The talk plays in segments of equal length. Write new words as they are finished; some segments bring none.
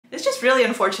it's really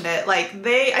unfortunate. Like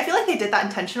I feel like they did that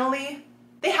intentionally.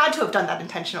 They had to have done that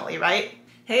intentionally, right?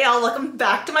 Hey y'all, welcome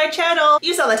back to my channel.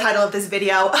 You saw the title of this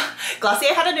video.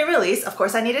 Glossier had a new release. Of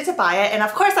course I needed to buy it, and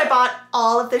of course I bought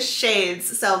all of the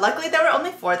shades. So luckily there were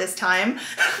only 4 this time.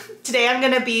 Today I'm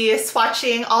gonna be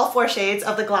swatching all 4 shades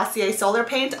of the Glossier Solar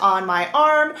Paint on my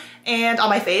arm and on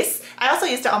my face. I also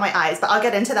used it on my eyes, but I'll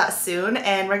get into that soon,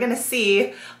 and we're gonna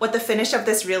see what the finish of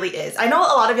this really is. I know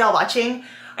a lot of y'all watching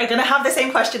are gonna have the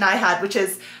same question I had, which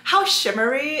is how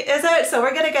shimmery is it? So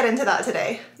we're gonna get into that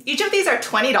today. Each of these are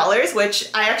 $20, which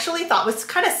I actually thought was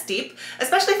kind of steep,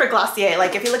 especially for Glossier.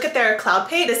 Like if you look at their cloud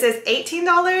paint, this is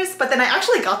 $18, but then I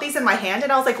actually got these in my hand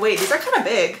and I was like, wait, these are kind of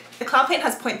big. The cloud paint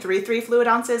has 0.33 fluid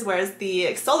ounces, whereas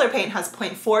the solar paint has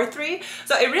 0.43.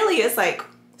 So it really is like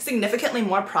significantly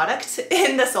more product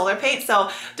in the solar paint.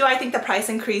 So do I think the price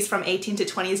increase from 18 to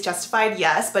 20 is justified?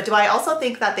 Yes. But do I also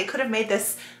think that they could have made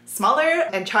this smaller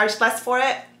and charged less for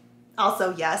it?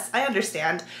 Also, yes, I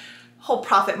understand. Whole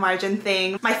profit margin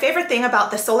thing. My favorite thing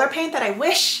about the solar paint that I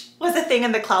wish was a thing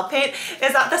in the cloud paint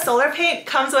is that the solar paint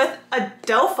comes with a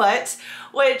doe foot,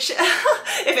 which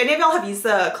if any of y'all have used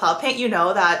the cloud paint, you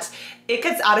know that it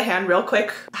gets out of hand real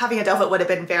quick. Having a doe foot would have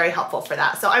been very helpful for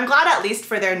that. So I'm glad at least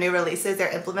for their new releases,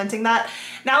 they're implementing that.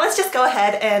 Now let's just go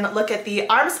ahead and look at the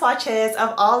arm swatches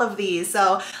of all of these.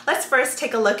 So let's first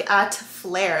take a look at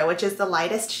Flare, which is the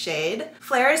lightest shade.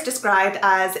 Flare is described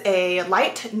as a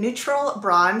light neutral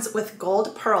bronze with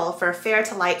gold pearl for fair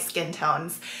to light skin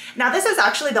tones. Now this is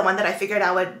actually the one that I figured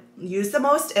I would use the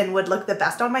most and would look the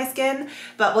best on my skin,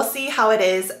 but we'll see how it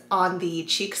is on the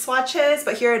cheek swatches.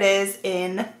 But here it is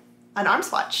in an arm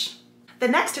swatch. The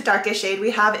next darkest shade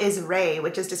we have is Ray,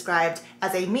 which is described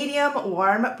as a medium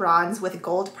warm bronze with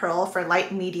gold pearl for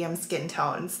light medium skin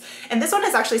tones. And this one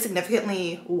is actually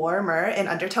significantly warmer in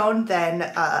undertone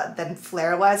than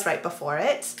Flare was right before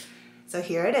it. So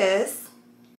here it is.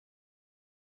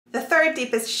 The third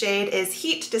deepest shade is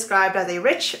Heat, described as a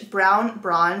rich brown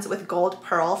bronze with gold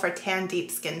pearl for tan deep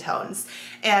skin tones.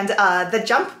 And the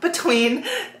jump between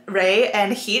Ray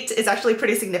and Heat is actually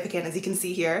pretty significant, as you can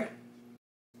see here.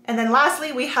 And then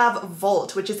lastly, we have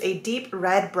Volt, which is a deep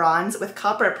red bronze with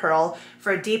copper pearl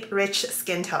for deep, rich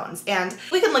skin tones. And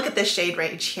we can look at this shade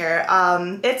range here.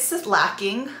 It's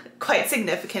lacking quite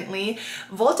significantly.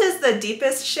 Volt is the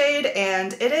deepest shade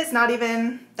and it is not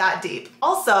even that deep.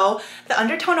 Also, the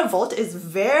undertone of Volt is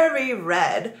very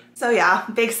red. So yeah,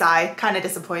 big sigh, kind of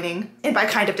disappointing. And by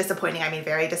kind of disappointing, I mean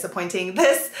very disappointing.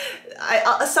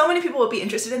 So many people would be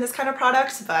interested in this kind of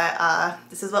product, but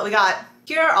this is what we got.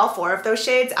 Here are all 4 of those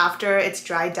shades after it's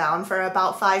dried down for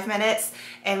about 5 minutes,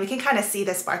 and we can kind of see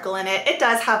the sparkle in it. It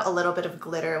does have a little bit of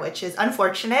glitter, which is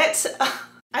unfortunate.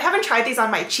 I haven't tried these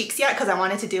on my cheeks yet because I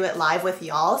wanted to do it live with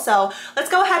y'all. So let's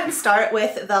go ahead and start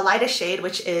with the lightest shade,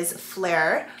 which is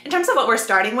Flare. In terms of what we're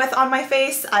starting with on my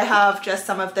face, I have just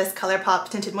some of this ColourPop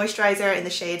tinted moisturizer in the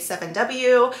shade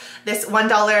 7W, this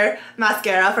 $1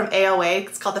 mascara from AOA,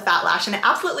 it's called the Fat Lash, and it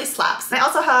absolutely slaps. And I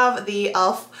also have the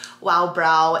e.l.f. Wow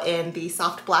Brow in the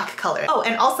soft black color. Oh,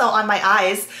 and also on my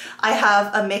eyes, I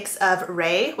have a mix of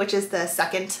Ray, which is the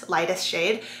second lightest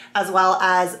shade, as well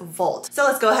as Volt. So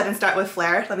let's go ahead and start with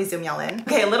Flare. Let me zoom y'all in.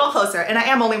 Okay, a little closer, and I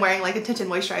am only wearing like a tinted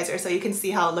moisturizer, so you can see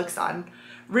how it looks on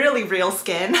really real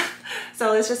skin.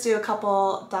 So let's just do a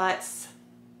couple dots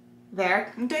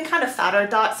there. I'm doing kind of fatter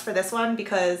dots for this one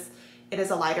because it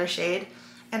is a lighter shade.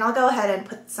 And I'll go ahead and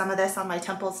put some of this on my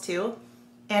temples too.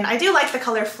 And I do like the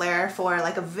color Flare for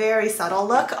like a very subtle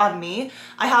look on me.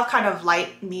 I have kind of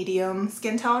light medium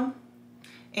skin tone.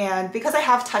 And because I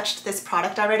have touched this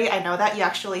product already, I know that you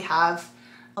actually have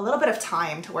a little bit of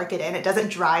time to work it in. It doesn't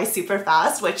dry super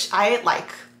fast, which I like.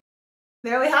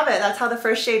 There we have it. That's how the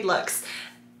first shade looks.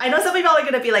 I know some of y'all are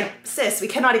gonna be like, sis, we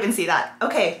cannot even see that.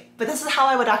 Okay, but this is how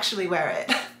I would actually wear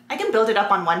it. I can build it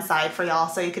up on one side for y'all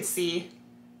so you could see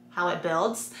how it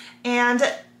builds. And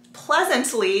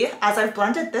pleasantly, as I've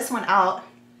blended this one out,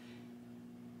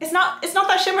 it's not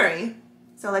that shimmery.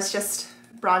 So let's just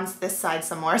bronze this side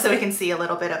some more so we can see a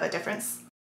little bit of a difference.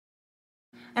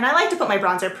 And I like to put my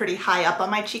bronzer pretty high up on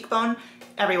my cheekbone.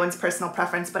 Everyone's personal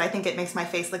preference, but I think it makes my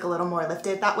face look a little more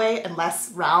lifted that way and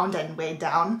less round and weighed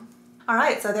down. All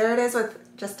right, so there it is with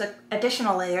just an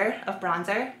additional layer of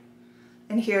bronzer.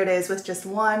 And here it is with just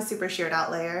one super sheared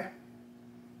out layer.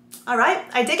 All right,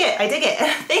 I dig it, I dig it.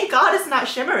 Thank God it's not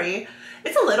shimmery.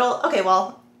 It's a little, okay,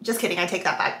 well, just kidding, I take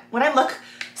that back. When I look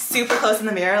super close in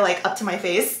the mirror, like up to my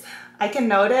face, I can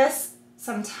notice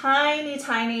some tiny,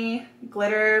 tiny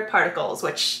glitter particles,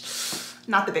 which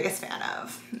not the biggest fan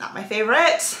of. Not my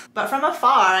favorite, but from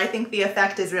afar, I think the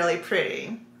effect is really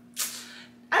pretty.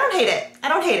 I don't hate it, I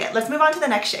don't hate it. Let's move on to the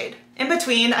next shade. In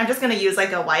between, I'm just gonna use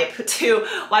like a wipe to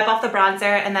wipe off the bronzer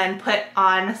and then put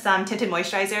on some tinted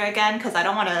moisturizer again, because I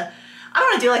don't wanna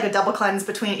do like a double cleanse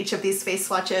between each of these face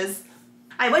swatches.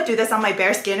 I would do this on my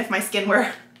bare skin if my skin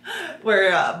were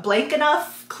blank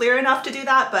enough, clear enough to do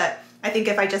that, but I think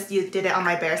if I just did it on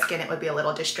my bare skin, it would be a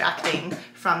little distracting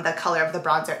from the color of the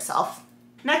bronzer itself.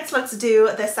 Next, let's do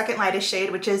the second lightest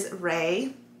shade, which is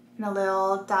Ray. And a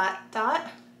little dot dot,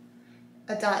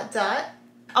 a dot dot.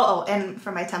 Oh, and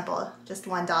for my temple, just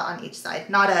one dot on each side,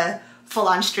 not a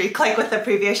full-on streak like with the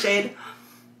previous shade.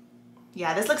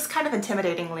 Yeah, this looks kind of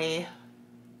intimidatingly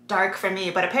dark for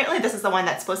me, but apparently this is the one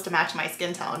that's supposed to match my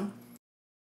skin tone.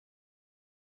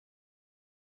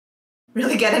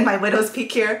 Really getting my widow's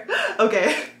peak here.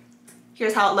 Okay.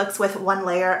 Here's how it looks with one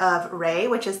layer of Ray,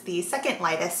 which is the second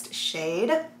lightest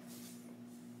shade.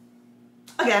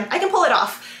 Again, I can pull it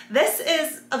off. This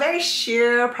is a very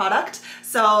sheer product,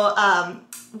 so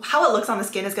how it looks on the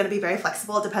skin is going to be very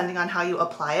flexible depending on how you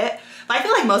apply it. But I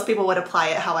feel like most people would apply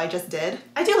it how I just did.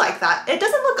 I do like that. It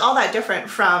doesn't look all that different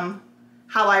from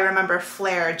how I remember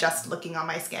Flare just looking on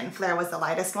my skin. Flare was the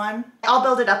lightest one. I'll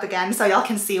build it up again so y'all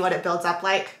can see what it builds up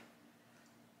like.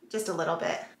 Just a little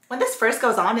bit. When this first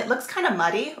goes on, it looks kind of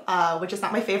muddy, which is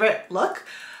not my favorite look,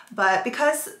 but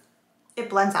because it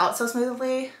blends out so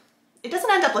smoothly, it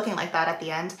doesn't end up looking like that at the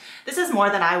end. This is more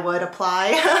than I would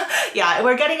apply. Yeah,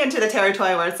 we're getting into the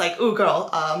territory where it's like, ooh girl,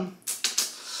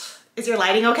 is your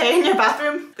lighting okay in your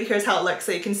bathroom? But here's how it looks,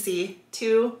 so you can see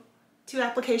two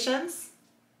applications,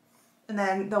 and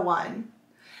then the one.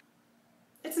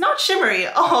 It's not shimmery.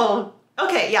 Oh,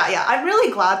 okay, yeah. I'm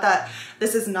really glad that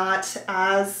this is not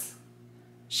as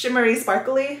shimmery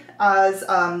sparkly as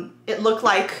it looked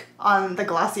like on the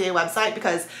Glossier website,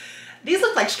 because these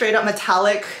look like straight up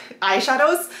metallic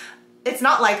eyeshadows. It's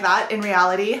not like that in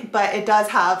reality, but it does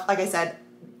have, like I said,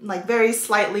 like very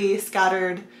slightly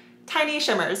scattered tiny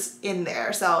shimmers in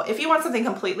there. So if you want something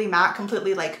completely matte,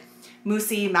 completely like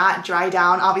moussey, matte, dry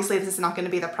down, obviously this is not going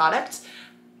to be the product,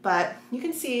 but you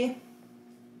can see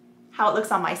how it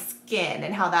looks on my skin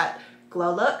and how that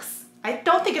glow looks. I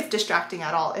don't think it's distracting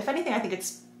at all. If anything, I think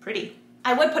it's pretty.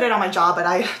 I would put it on my jaw, but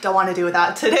I don't want to do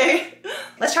that today.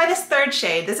 Let's try this third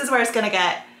shade. This is where it's gonna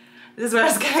get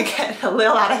a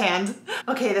little out of hand.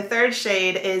 Okay, the third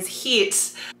shade is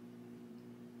Heat.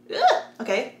 Ugh,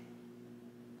 okay.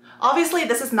 Obviously,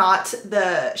 this is not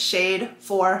the shade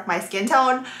for my skin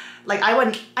tone. Like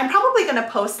I'm probably gonna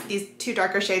post these two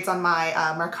darker shades on my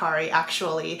Mercari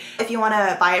actually. If you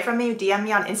wanna buy it from me, DM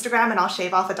me on Instagram and I'll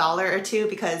shave off $1 or $2,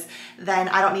 because then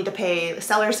I don't need to pay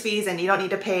seller's fees and you don't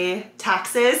need to pay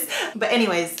taxes. But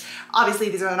anyways, obviously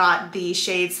these are not the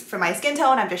shades for my skin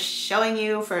tone. I'm just showing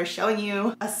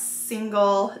you a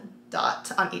single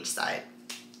dot on each side.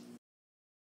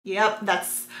 Yep,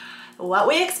 that's what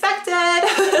we expected.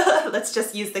 Let's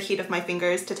just use the heat of my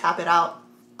fingers to tap it out.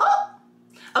 Oh!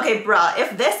 Okay, bruh,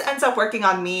 if this ends up working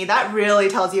on me, that really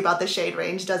tells you about the shade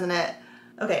range, doesn't it?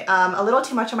 Okay, a little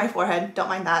too much on my forehead, don't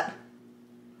mind that.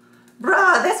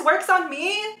 Bruh, this works on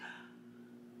me?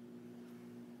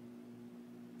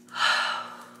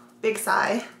 Big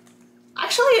sigh.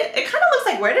 Actually, it kind of looks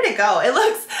like, where did it go? It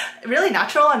looks really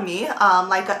natural on me,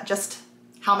 like just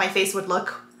how my face would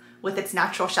look with its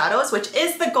natural shadows, which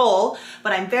is the goal,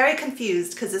 but I'm very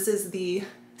confused because this is the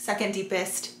second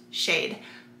deepest shade.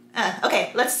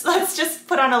 Okay, let's just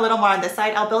put on a little more on this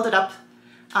side. I'll build it up.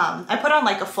 I put on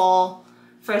like a full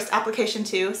first application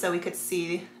too, so we could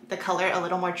see the color a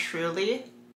little more truly.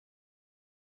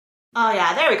 Oh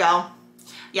yeah, there we go.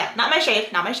 Yeah, not my shade,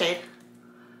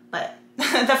 but the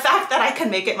fact that I can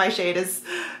make it my shade is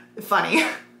funny.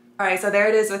 All right, so there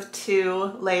it is with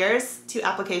 2 layers, 2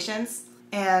 applications,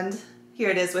 and here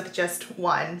it is with just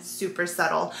one, super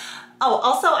subtle. Oh,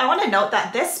 also I want to note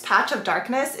that this patch of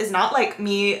darkness is not like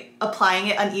me applying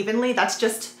it unevenly. That's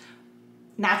just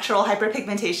natural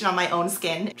hyperpigmentation on my own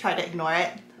skin. Try to ignore it.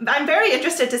 I'm very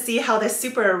interested to see how this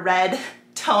super red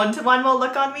toned one will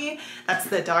look on me. That's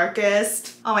the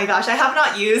darkest. Oh my gosh, I have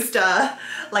not used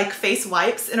like face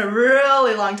wipes in a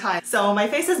really long time. So my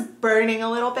face is burning a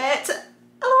little bit.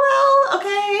 Oh well,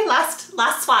 okay,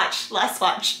 last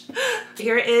swatch.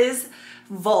 Here is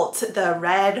Volt, the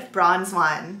red bronze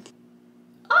one.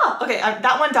 Oh, okay,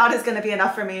 that one dot is gonna be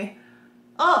enough for me.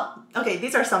 Oh, okay,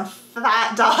 these are some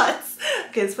fat dots.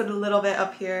 Okay, let's put a little bit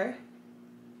up here.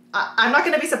 I'm not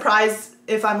gonna be surprised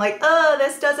if I'm like, oh,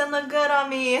 this doesn't look good on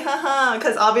me, haha,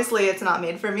 because obviously it's not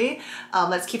made for me.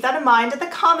 Let's keep that in mind in the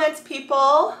comments,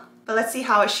 people. But let's see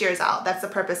how it shears out. That's the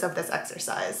purpose of this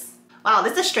exercise. Wow,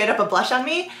 this is straight up a blush on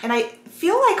me, and I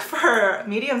feel like for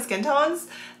medium skin tones,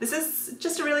 this is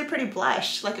just a really pretty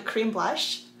blush, like a cream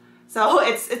blush. So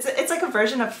it's like a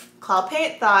version of cloud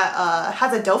paint that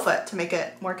has a doe foot to make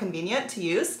it more convenient to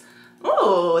use.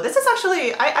 Ooh, this is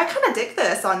actually, I kind of dig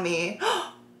this on me.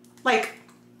 Like,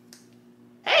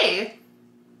 hey,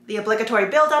 the obligatory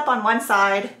buildup on one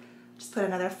side. Just put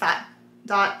another fat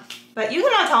dot. But you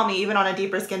cannot tell me, even on a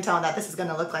deeper skin tone, that this is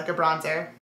gonna look like a bronzer.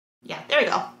 Yeah, there we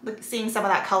go. Look, seeing some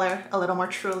of that color a little more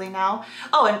truly now.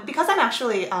 Oh, and because I'm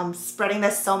actually spreading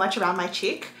this so much around my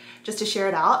cheek, just to sheer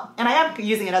it out, and I am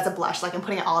using it as a blush, like I'm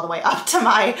putting it all the way up to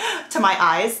my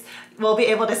eyes, we'll be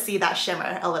able to see that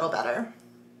shimmer a little better.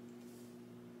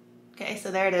 Okay,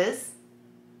 so there it is.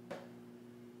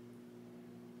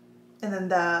 And then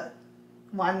the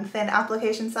one thin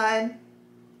application side.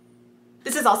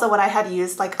 This is also what I had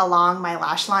used like along my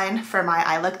lash line for my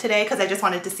eye look today, because I just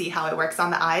wanted to see how it works on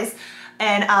the eyes.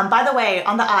 And by the way,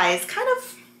 on the eyes, kind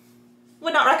of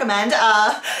would not recommend.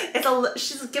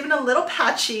 She's given a little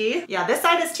patchy. Yeah, this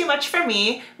side is too much for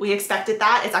me. We expected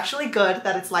that. It's actually good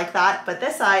that it's like that, but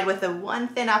this side with the one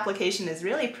thin application is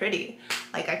really pretty.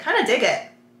 Like, I kind of dig it.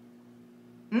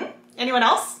 Anyone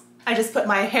else? I just put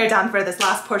my hair down for this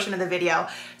last portion of the video.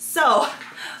 So,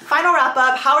 final wrap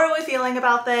up. How are we feeling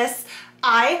about this?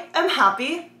 I am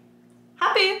happy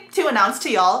to announce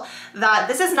to y'all that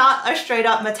this is not a straight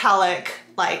up metallic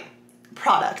like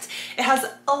product. It has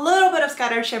a little bit of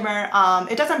scattered shimmer.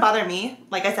 It doesn't bother me.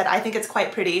 Like I said, I think it's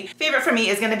quite pretty. Favorite for me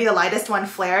is gonna be the lightest one,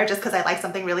 Flare, just because I like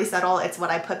something really subtle. It's what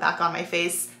I put back on my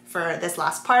face for this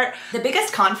last part. The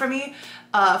biggest con for me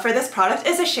for this product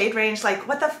is a shade range. Like,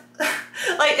 what the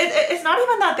like, it's not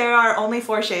even that there are only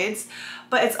 4 shades,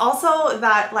 but it's also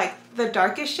that like the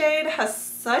darkest shade has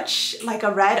such like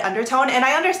a red undertone, and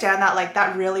I understand that like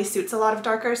that really suits a lot of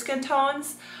darker skin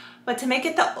tones, but to make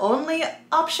it the only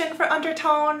option for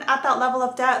undertone at that level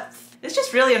of depth, it's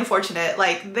just really unfortunate.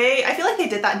 Like, I feel like they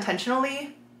did that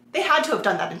intentionally. They had to have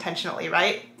done that intentionally,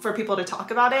 right? For people to talk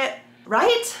about it.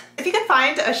 Right? If you can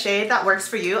find a shade that works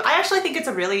for you, I actually think it's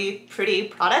a really pretty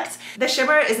product. The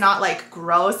shimmer is not like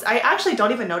gross. I actually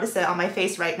don't even notice it on my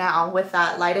face right now with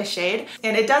that lightest shade,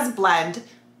 and it does blend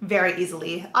very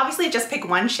easily. Obviously, just pick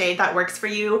one shade that works for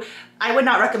you. I would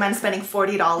not recommend spending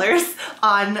 $40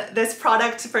 on this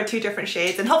product for 2 different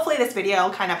shades, and hopefully this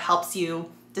video kind of helps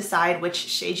you decide which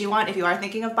shade you want if you are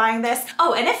thinking of buying this.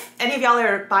 Oh, and if any of y'all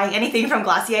are buying anything from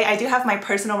Glossier, I do have my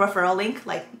personal referral link,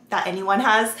 like that anyone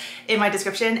has, in my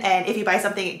description, and if you buy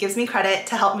something, it gives me credit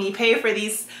to help me pay for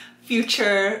these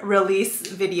future release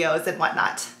videos and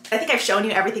whatnot. I think I've shown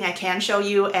you everything I can show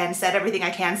you and said everything I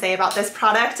can say about this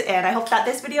product, and I hope that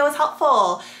this video was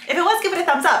helpful. If it was, give it a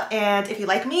thumbs up, and if you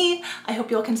like me, I hope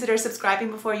you'll consider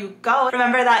subscribing before you go.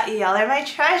 Remember that y'all are my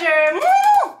treasure.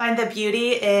 Woo! Find the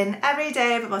beauty in every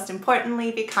day, but most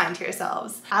importantly, be kind to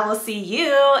yourselves. I will see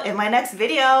you in my next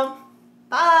video.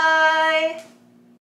 Bye!